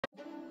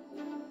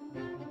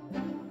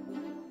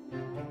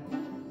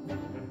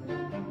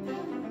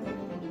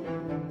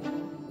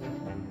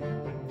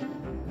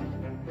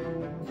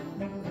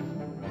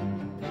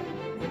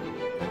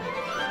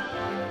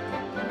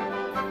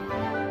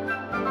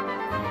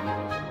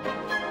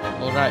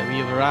Alright, we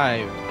have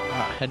arrived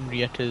at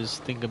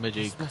Henrietta's thingamajig.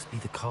 This must be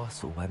the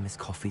castle where Miss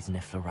Coffee's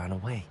Niffler ran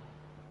away.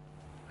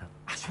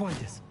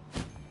 Ashwinders,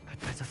 I'd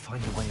better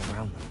find a way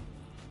around them.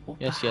 Or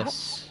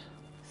Yes.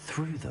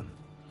 through them.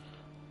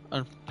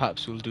 And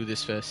perhaps we'll do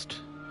this first.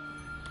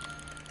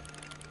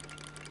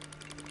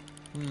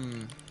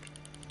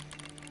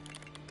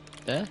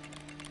 There?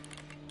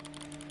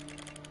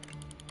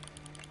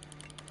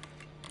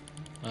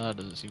 That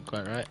doesn't seem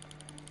quite right.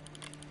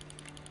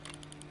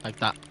 Like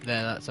that.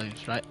 There, that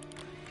sounds right.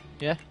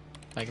 Yeah?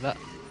 Like that.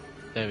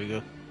 There we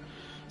go.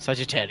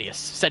 Sagittarius.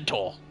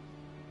 Centaur.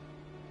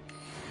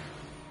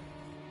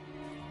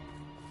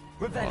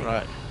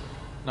 Alright.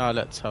 Now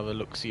let's have a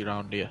look-see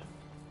around here.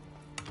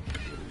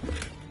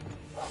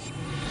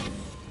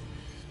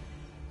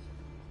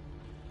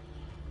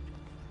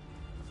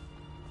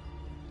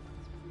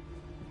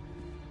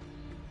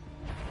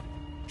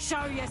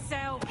 Show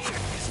yourself!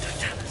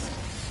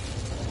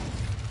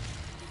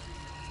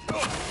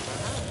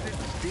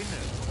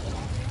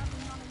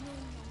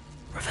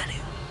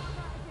 Revelio.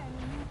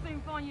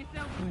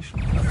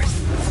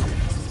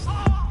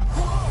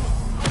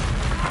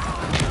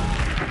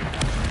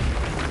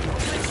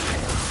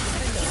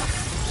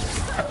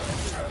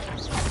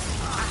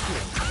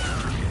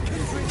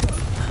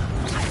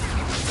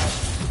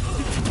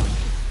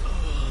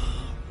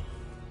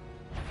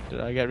 Did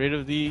I get rid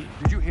of the...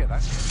 Did you hear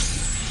that?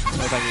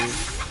 No, thank you.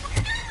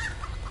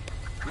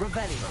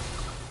 Revelio.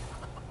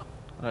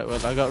 Right,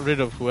 well, I got rid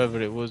of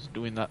whoever it was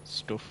doing that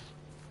stuff.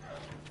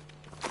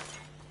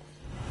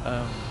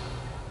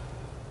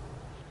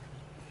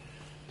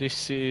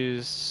 This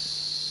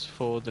is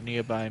for the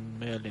nearby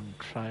Merlin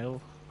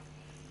trial.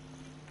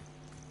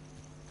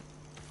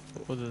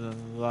 Other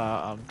than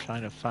that, I'm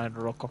trying to find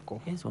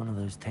Rococo. Here's one of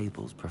those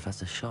tables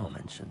Professor Shaw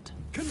mentioned.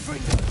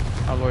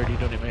 I've already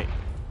done it, mate.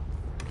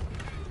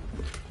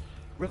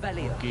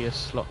 Revelio. Gear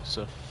slots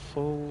are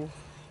full.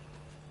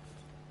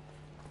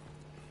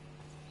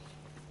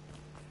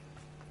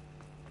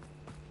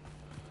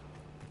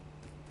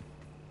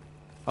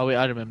 Oh wait,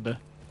 I remember.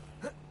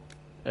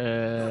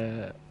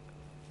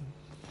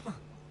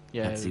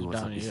 Yeah, Let's see it was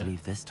what's down up your here.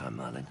 sleeve this time,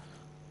 Merlin.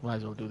 Might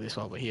as well do this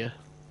while we're here.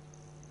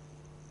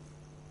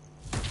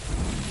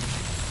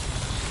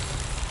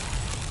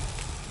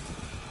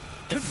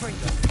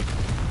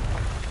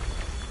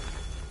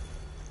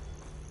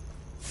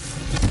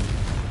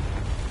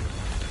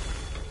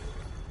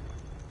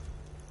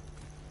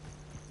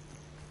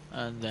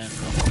 And then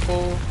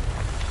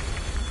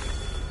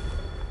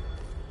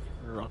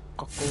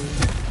Rococo.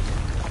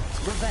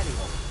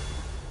 Revelio.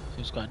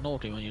 Seems quite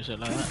naughty when you say it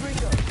like that.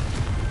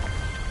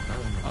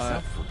 Merlin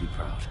himself would be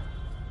proud.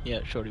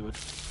 Yeah, sure he would.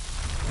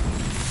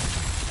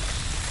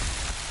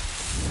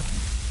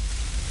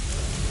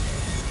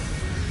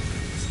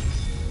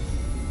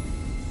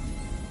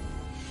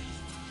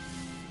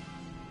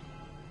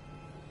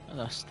 And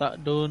that's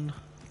that done.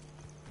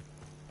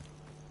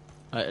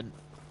 And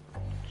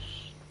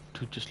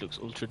dude just looks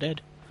ultra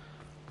dead.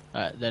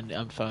 Then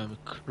I'm fine.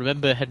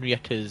 Remember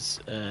Henrietta's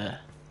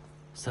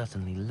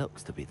Certainly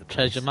looks to be the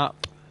place. treasure map?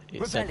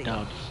 It's set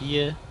down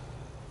here.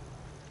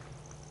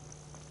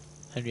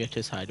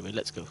 Henrietta's Hideaway.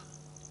 Let's go.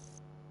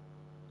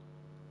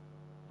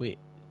 Wait,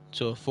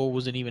 so 4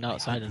 wasn't even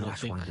outside, I don't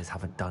think. Ashwinders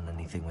haven't done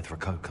anything with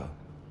Rococo.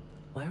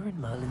 Where in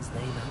Merlin's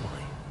name am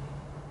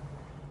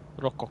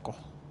I? Rococo.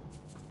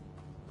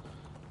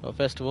 Well,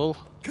 first of all,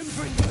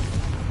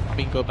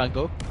 bingo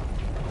bango.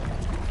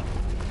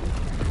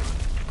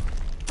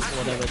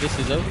 Whatever this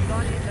is, though.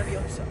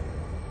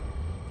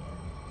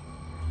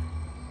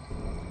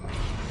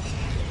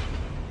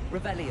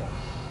 Revelio.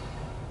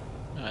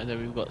 And then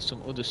we've got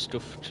some other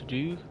stuff to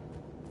do.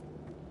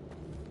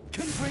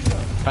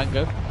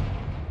 Bango.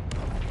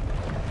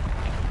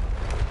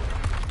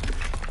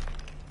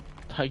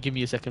 Give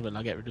me a second when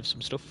I get rid of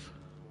some stuff.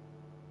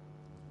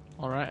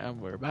 Alright,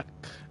 and we're back.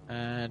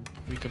 And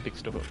we can pick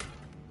stuff up.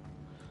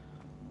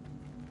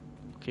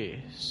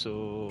 Okay,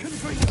 so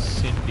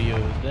Cindio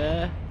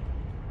there.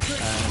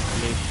 And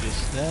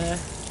Glacius there.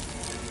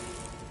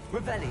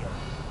 Revelio.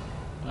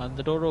 And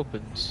the door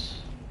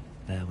opens.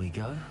 There we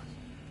go.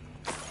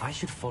 I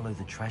should follow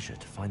the treasure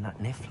to find that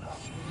Niffler.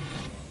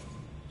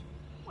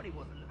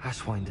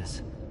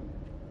 Ashwinders.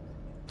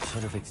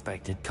 Should have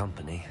expected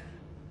company.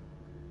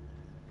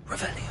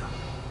 Revelio.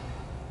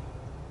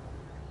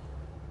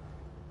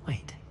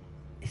 Wait,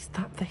 is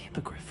that the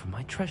hippogriff from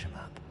my treasure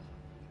map?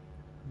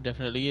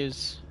 Definitely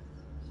is.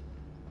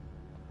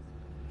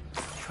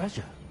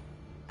 Treasure?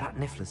 That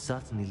Niffler's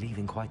certainly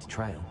leaving quite a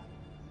trail.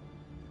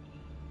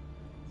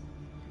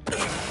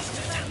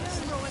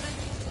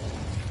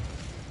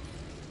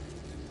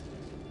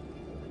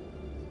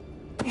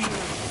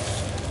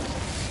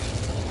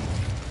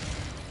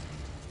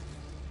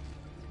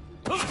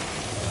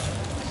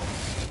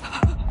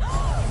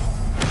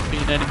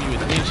 Enemy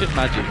with ancient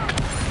magic.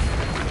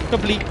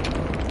 Complete.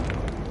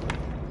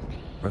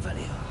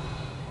 Revelio.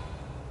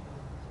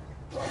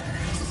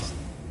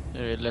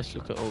 Alright, let's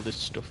look at all this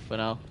stuff for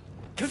now.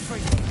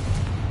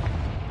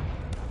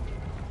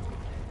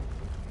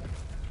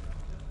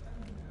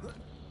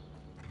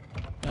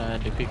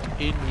 And epic,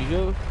 in we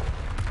go.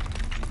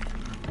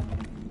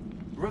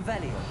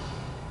 Revelio.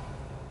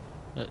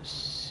 Let's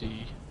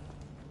see.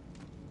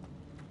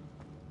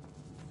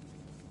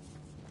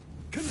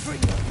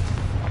 Confringo.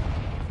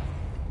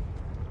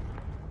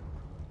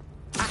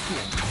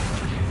 Accio.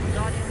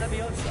 Guardian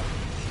Leviosa.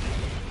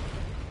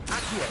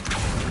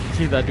 Accio.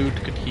 See, that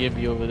dude could hear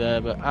me over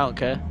there, but I don't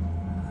care.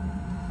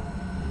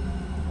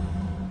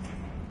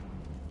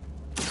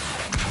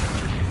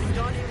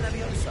 Guardian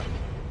Leviosa.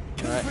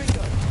 Alright.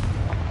 Confringo.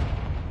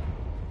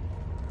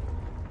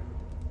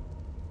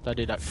 That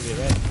did activate,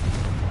 right?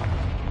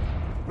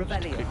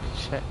 Revelio. Quick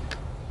check.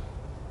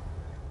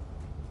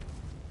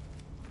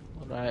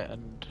 Alright,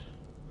 and...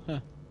 Huh.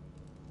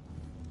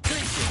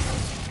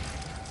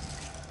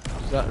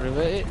 Does that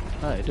revert it?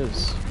 Ah, it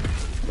does.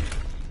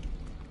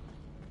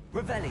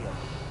 Revelio.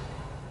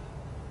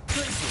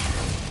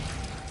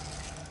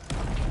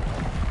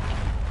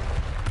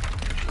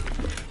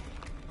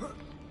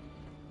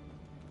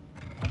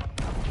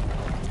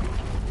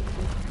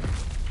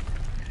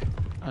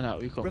 And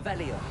out we come.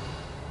 Revelio.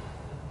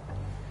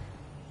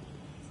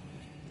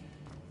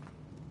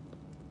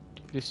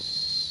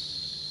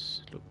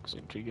 This looks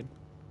intriguing.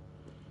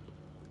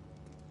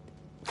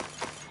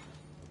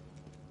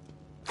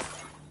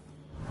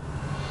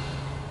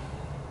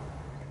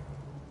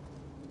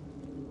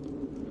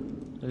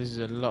 There's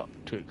a lot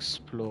to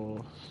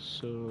explore,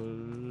 so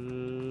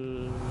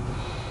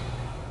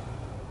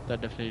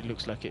that definitely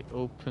looks like it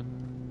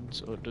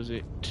opens, or does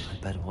it? I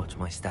better watch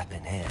my step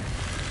in here.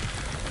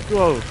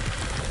 Whoa!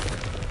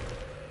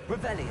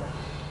 Revelio.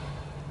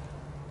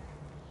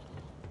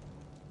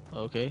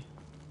 Okay.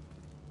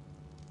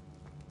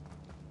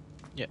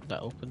 Yep,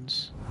 that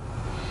opens.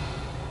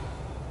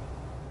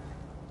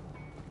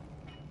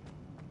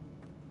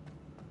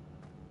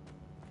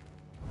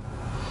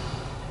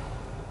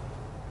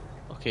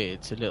 Okay,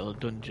 it's a little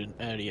dungeon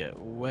area.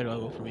 Where do I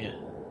go from here?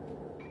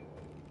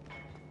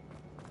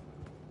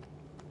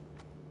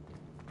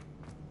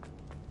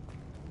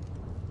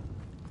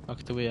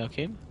 Back the way I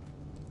came?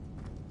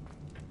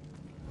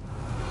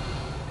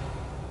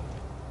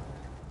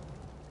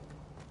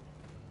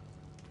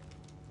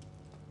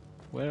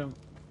 Where am...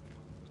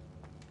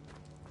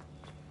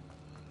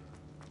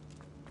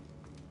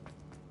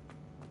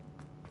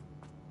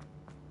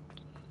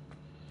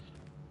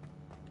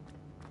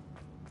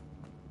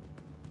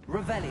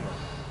 Revelio.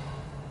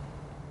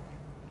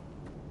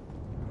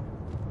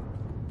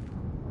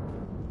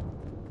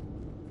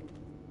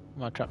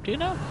 Am I trapped here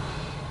now?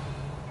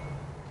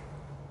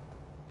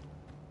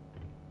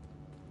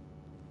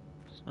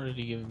 It's not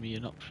really giving me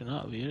an option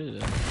out of here, is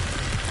it?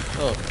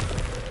 Oh.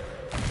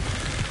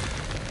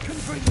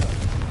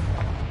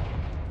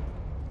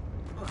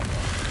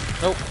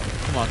 Nope,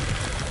 come on.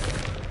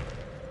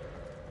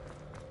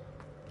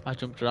 I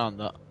jumped around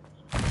that.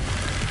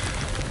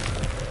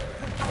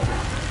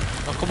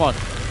 Oh, come on.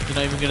 You're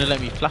not even going to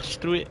let me flash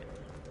through it?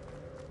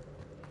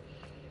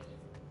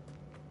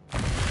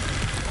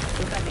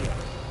 Revelio.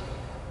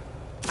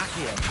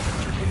 Accio.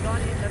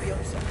 Guardian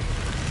Leviosa.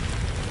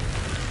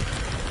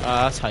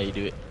 Ah, that's how you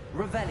do it.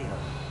 Revelio.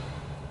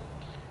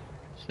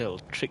 It's a little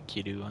trick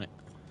you do on it.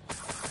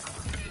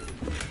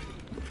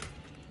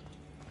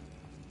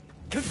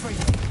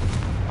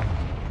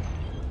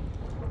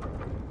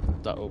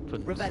 That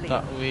opens Revelio.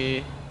 that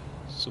way,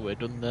 so we're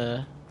done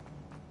there.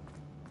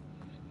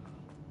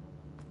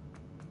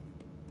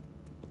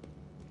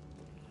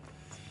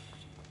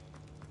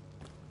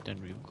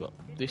 Then we've got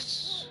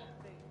this.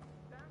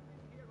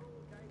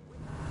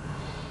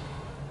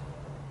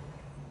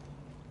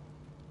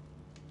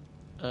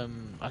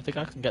 I think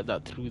I can get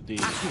that through the...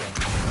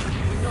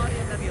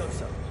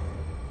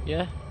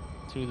 Yeah,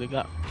 through the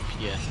gap,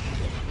 yeah.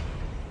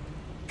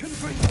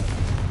 It's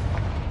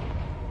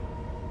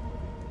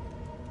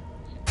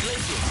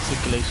a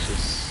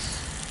glacius.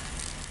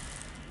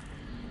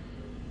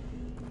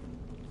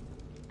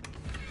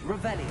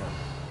 Revelio.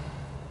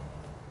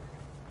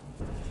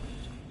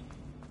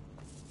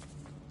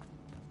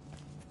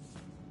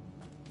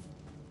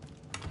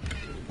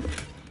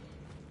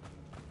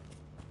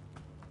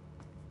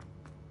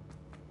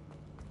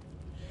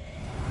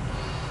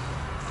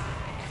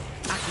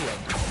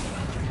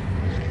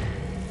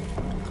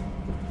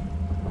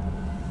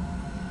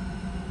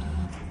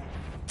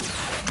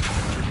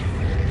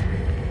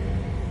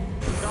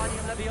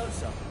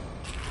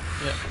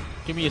 Yeah,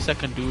 give me a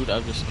second, dude.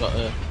 I've just got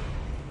a...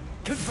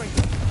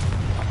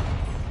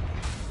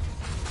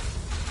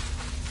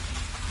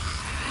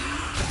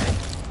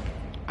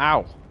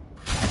 Ow!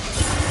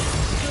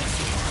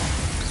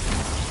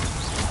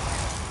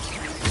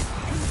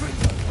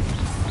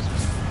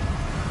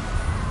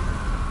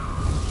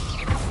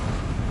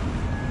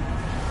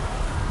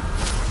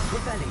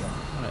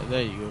 Alright,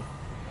 there you go.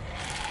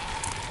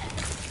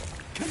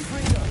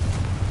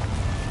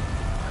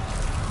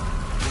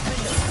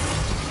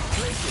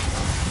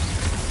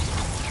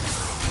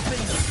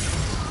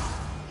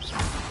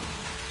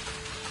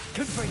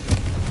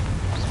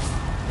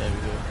 There we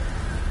go.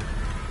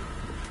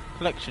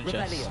 Collection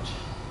chest.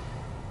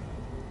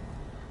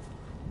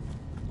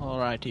 Alright.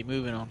 Alrighty,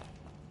 moving on.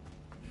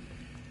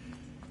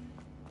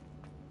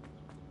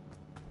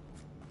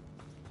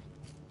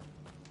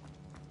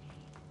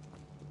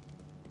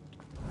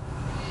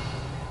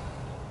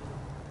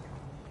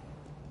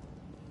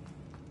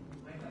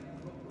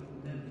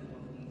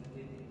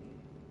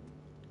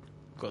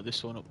 Got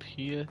this one up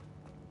here.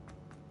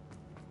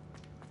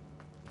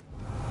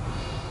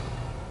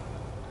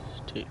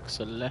 Takes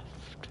a left.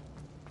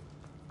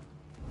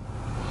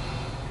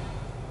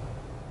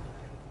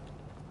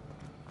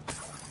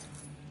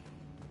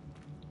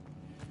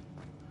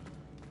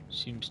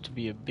 Seems to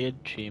be a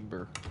bed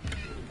chamber.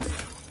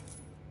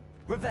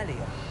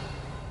 Revelio.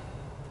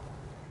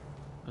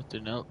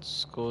 Nothing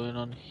else going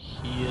on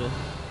here.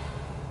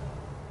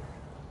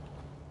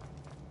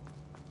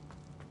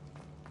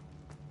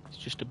 It's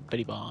just a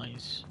Betty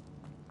Buys.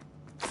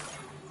 There's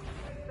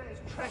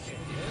treasure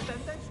here, then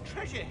there's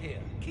treasure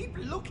here. Keep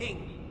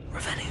looking.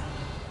 Revelio.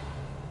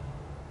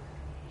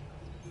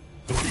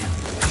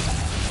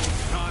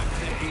 Time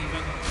to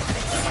even.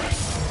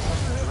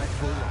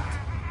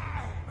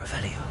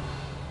 Revelio.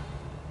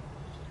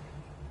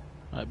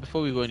 Right,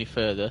 before we go any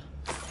further,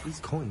 These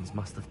coins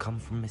must have come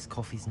from Miss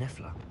Coffee's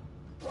Nifla.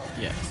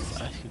 yeah,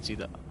 I can see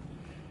that.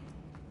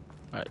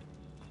 Right.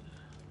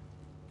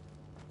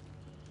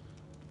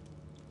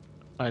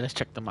 Alright, let's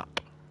check the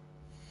map.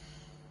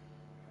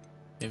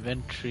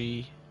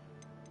 Inventory.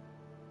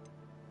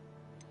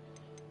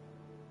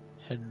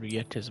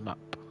 Henrietta's map.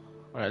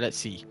 Alright, let's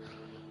see.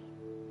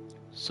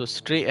 So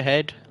straight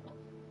ahead.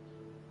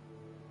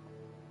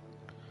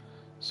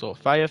 So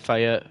fire,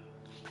 fire,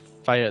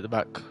 fire at the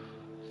back,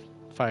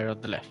 fire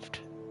on the left.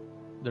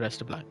 The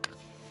rest are blank.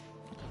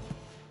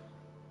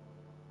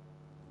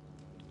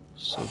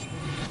 So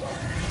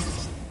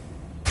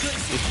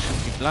this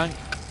should be blank.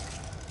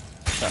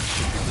 That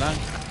should be blank.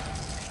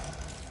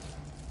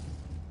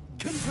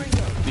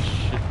 This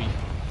should be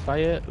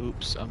fire.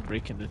 Oops, I'm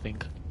breaking the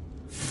thing.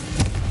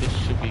 This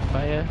should be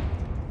fire.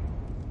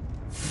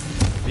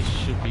 This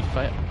should be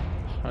fire.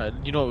 Alright,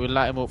 you know what, we'll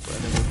light them up and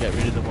then we'll get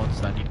rid of the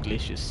ones that need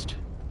glacius.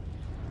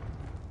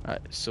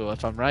 Alright, so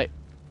if I'm right,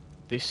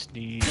 this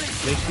needs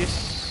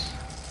glacius.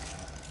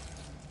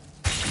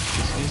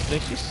 This needs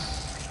glacius.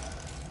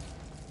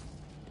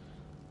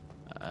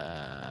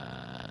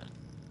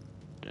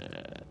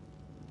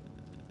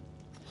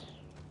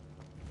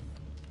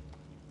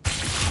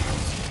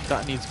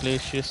 That needs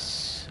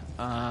glacius,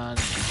 and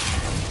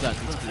that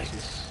needs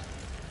glacius.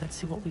 Let's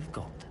see what we've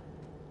got.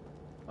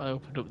 I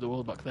opened up the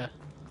wall back there.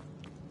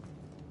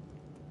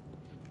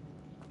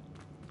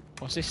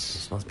 What's this?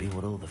 This must be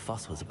what all the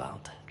fuss was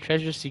about.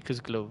 Treasure Seeker's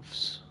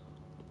gloves.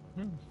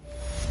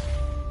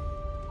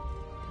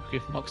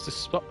 Griff marks the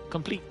spot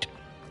complete.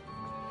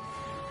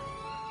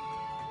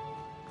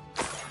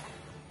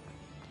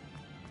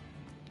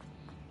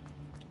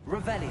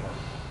 Revelio.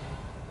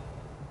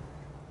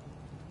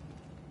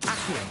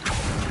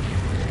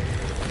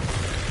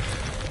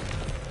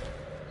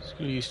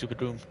 Screw you,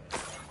 stupid room.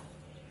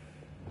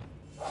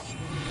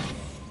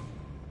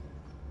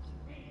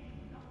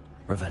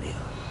 Revelio.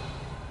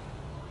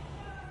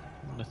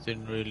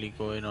 Nothing really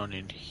going on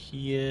in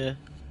here.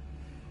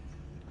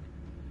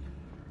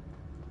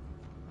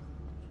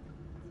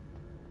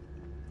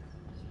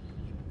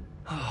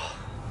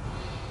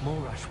 More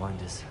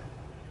rushwinders.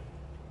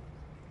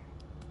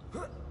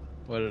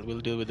 Well, we'll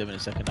deal with them in a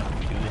second after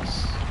we do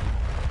this.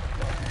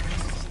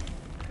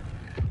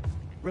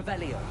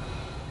 Revelio.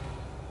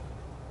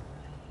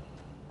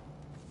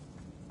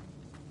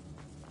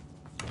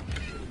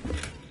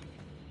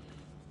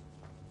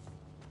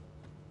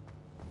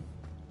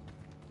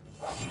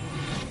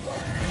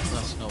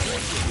 That's not what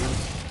we do.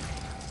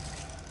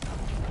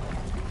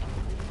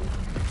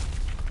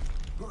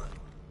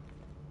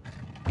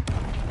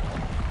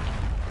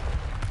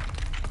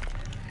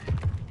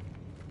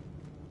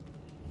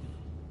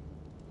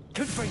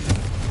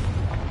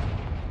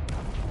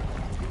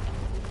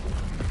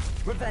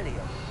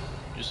 Revelio.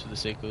 Just for the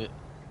sake of it.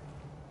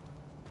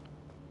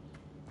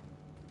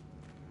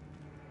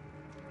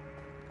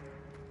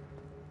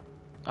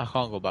 I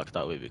can't go back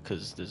that way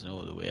because there's no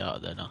other way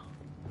out there now.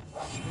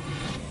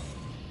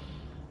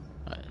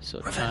 Right,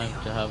 so time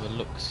to have a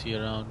look-see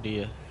around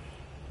here.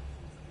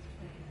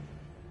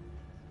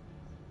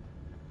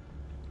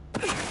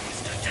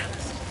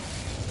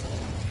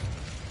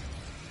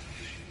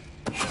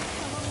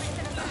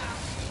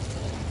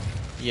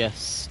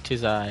 Yes,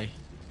 'tis I.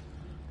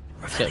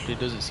 Except it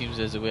doesn't seem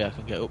there's a way I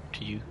can get up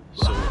to you,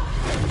 so...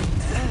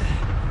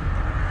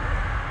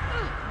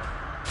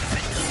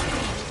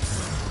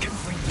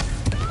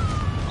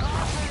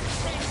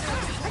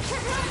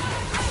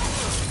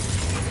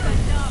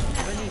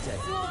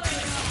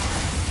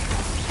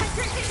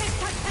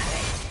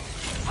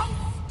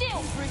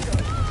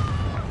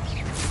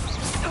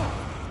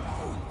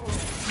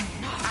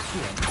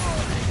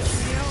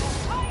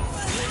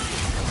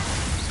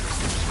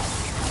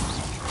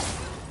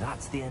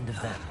 That's the end of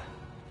them.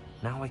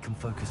 Now I can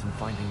focus on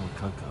finding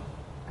Rococo.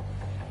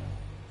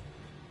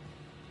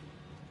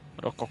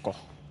 Rococo.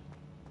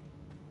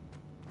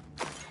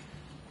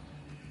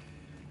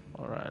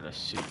 Alright,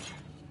 let's see.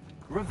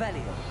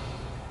 Revelio.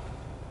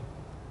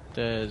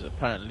 There's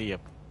apparently a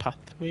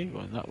pathway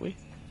going that way.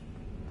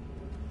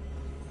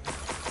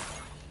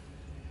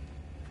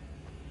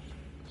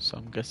 So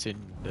I'm guessing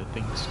the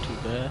thing's to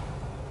there.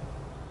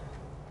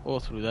 Or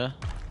through there.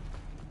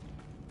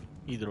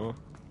 Either or.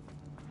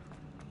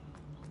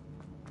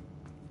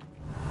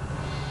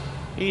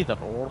 Either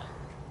or.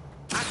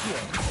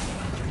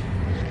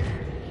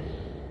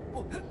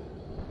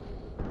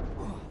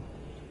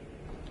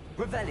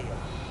 Revelio.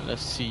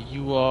 Let's see,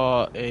 you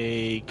are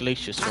a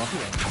glacius one.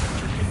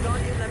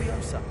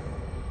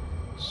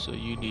 So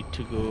you need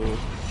to go.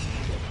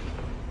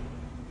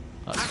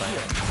 That's fine.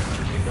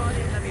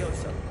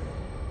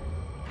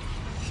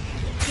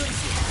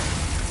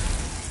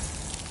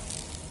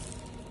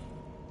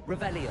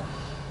 Revelio.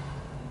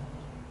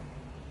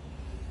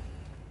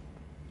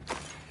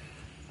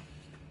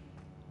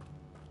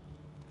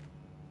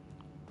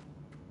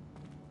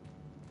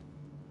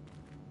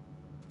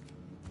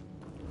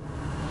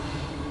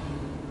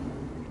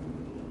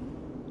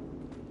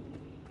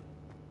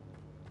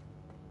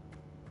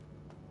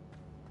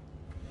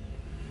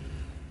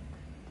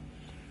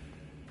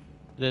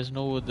 There's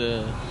no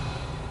other.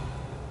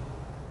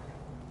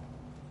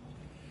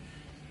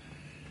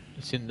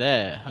 It's in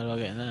there. How do I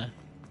get in there?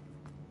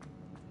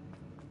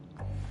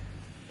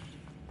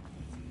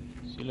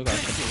 See, look, I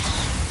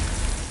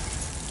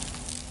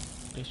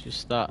can just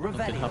start.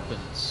 Nothing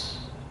happens.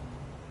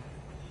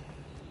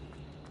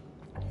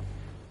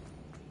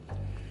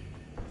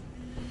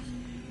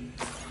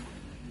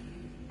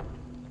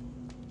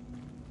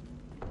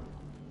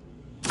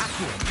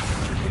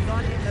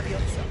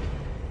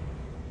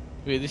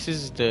 Wait, this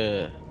is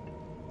the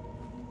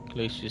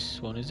glacius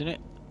one, isn't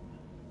it?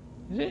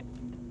 Is it?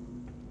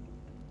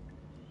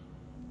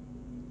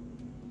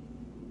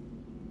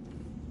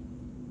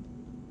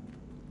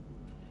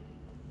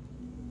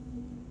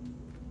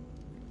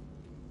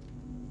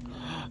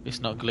 It's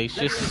not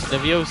glacius, it's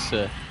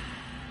Leviosa.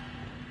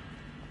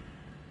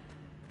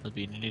 I've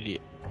been an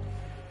idiot.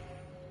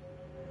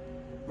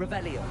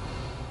 Revelio.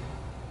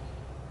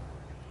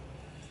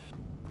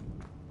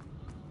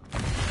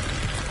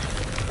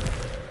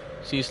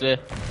 Seriously?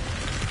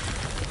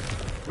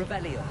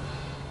 Revelio.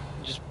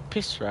 Just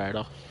piss right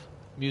off.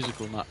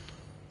 Musical map.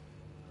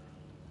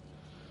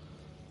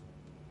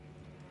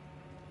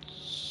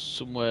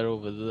 Somewhere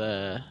over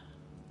there.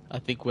 I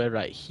think we're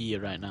right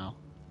here right now.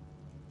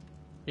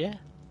 Yeah,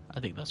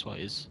 I think that's what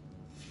it is.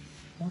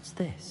 What's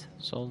this?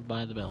 Solved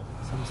by the bell.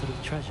 Some sort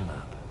of treasure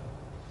map.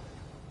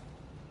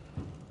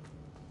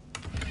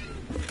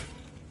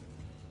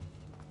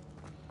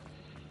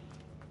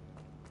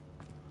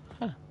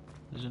 Huh.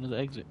 There's another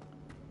exit.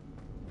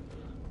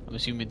 I'm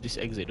assuming this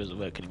exit doesn't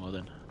work anymore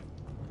then.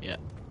 Yeah.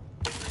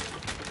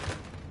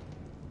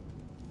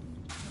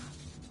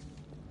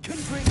 You're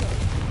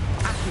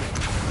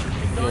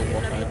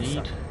what I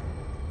need.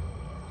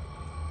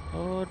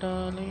 Oh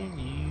darling,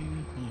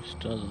 you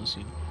doesn't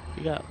seem.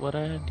 You got what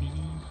I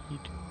need.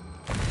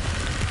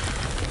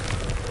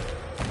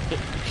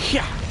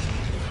 Yeah.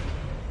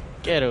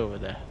 Get over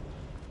there.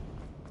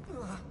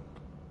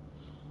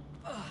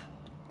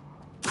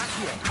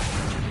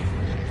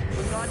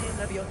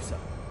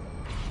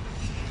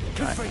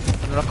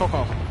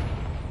 Rococo.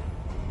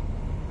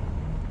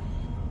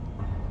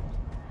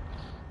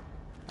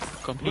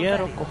 Come here,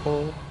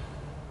 Rococo.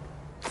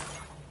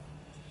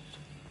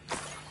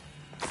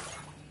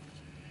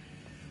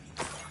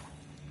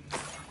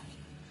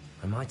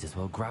 I might as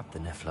well grab the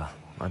Niffler.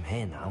 I'm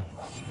here now.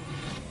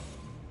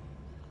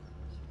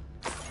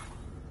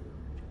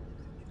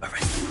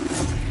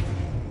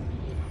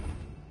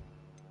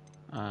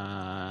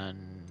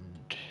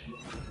 And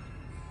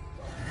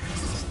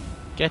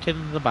get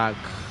in the bag.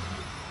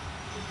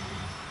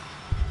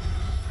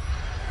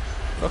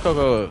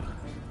 Rococo.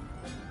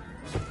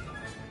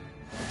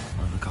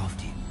 I'll look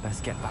after you.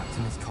 Best get back to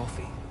Miss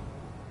Coffee.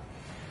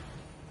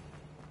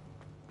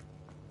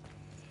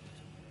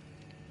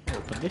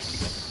 Open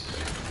this.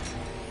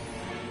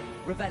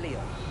 Revelio.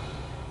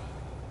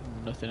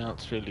 Nothing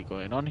else really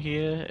going on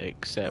here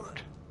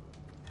except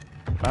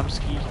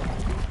Bamski.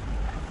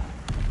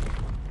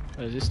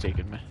 Where's this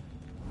taking me?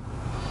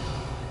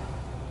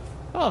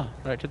 Oh,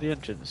 right to the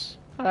entrance.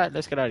 Alright,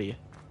 let's get out of here.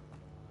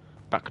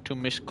 Back to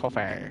Miss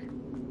Coffee.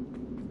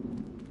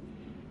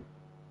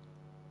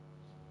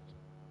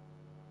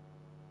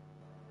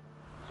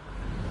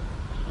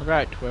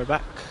 Alright, we're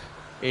back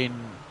in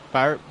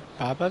I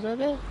can't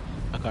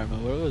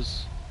remember where it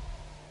was.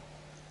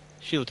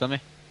 She'll tell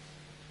me.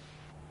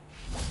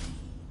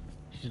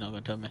 She's not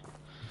going to tell me.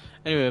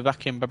 Anyway, we're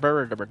back in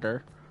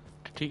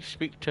to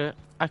speak to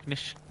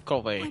Agnes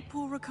Coffee. My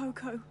poor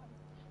Rococo.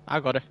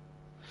 I got her.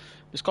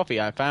 Miss Coffee,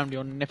 I found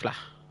your Niffler.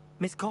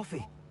 Miss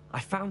Coffee,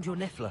 I found your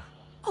Niffler.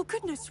 Oh,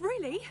 goodness,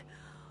 really?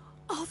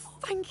 Oh,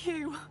 thank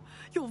you.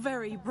 You're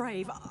very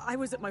brave. I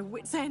was at my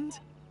wit's end.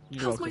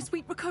 You're How's welcome. my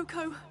sweet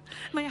Rococo?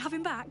 May I have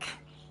him back?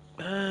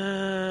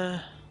 I'm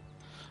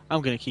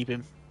gonna keep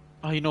him.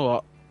 Oh, you know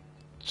what?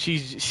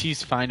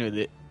 She's fine with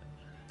it.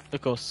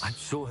 Of course. I'm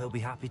sure he'll be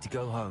happy to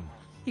go home.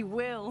 He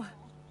will.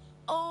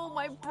 Oh,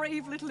 my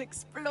brave little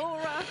explorer.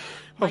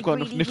 I've got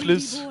enough greedy,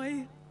 nifflers.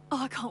 greedy boy.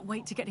 Oh, I can't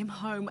wait to get him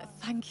home.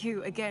 Thank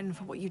you again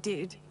for what you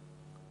did.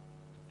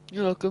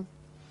 You're welcome.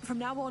 From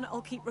now on,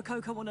 I'll keep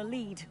Rococo on a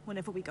lead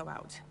whenever we go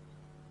out.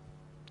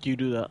 You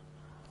do that.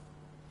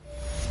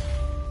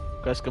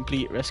 Quest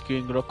complete,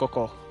 rescuing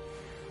Rococo.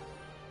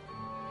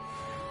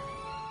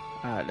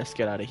 Alright, let's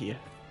get out of here.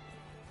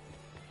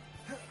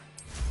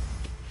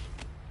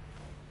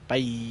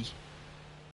 Bye.